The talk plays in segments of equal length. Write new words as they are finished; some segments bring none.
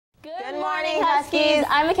Huskies!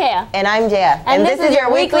 I'm Micaiah. And I'm Jaya. And this is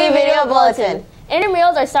your weekly video bulletin.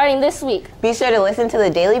 Intramurals are starting this week. Be sure to listen to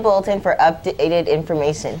the daily bulletin for updated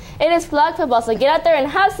information. It is flag football, so get out there and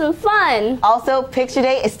have some fun. Also, picture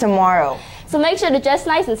day is tomorrow. So make sure to dress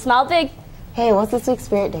nice and smile big. Hey, what's this week's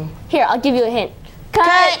spirit day? Here, I'll give you a hint.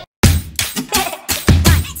 Cut!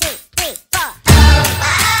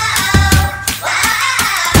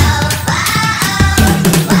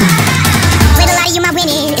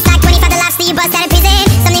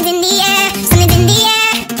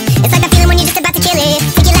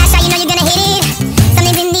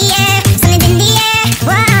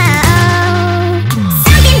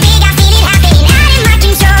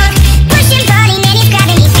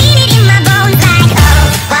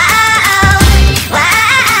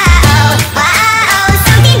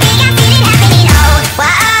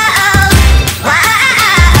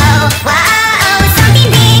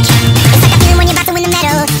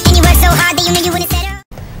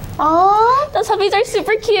 Those puppies are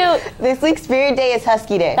super cute. This week's spirit day is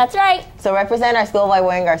Husky Day. That's right. So represent our school by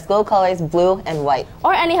wearing our school colors, blue and white.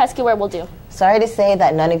 Or any husky wear will do. Sorry to say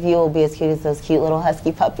that none of you will be as cute as those cute little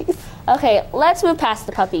husky puppies. Okay, let's move past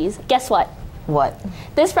the puppies. Guess what? What?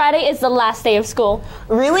 This Friday is the last day of school.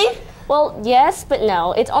 Really? Well, yes, but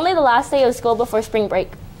no. It's only the last day of school before spring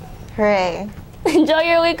break. Hooray. Enjoy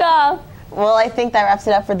your week off. Well, I think that wraps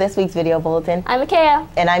it up for this week's video bulletin. I'm Micaiah.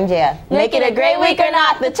 And I'm Jaya. Make it a great week or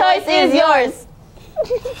not, the choice is yours.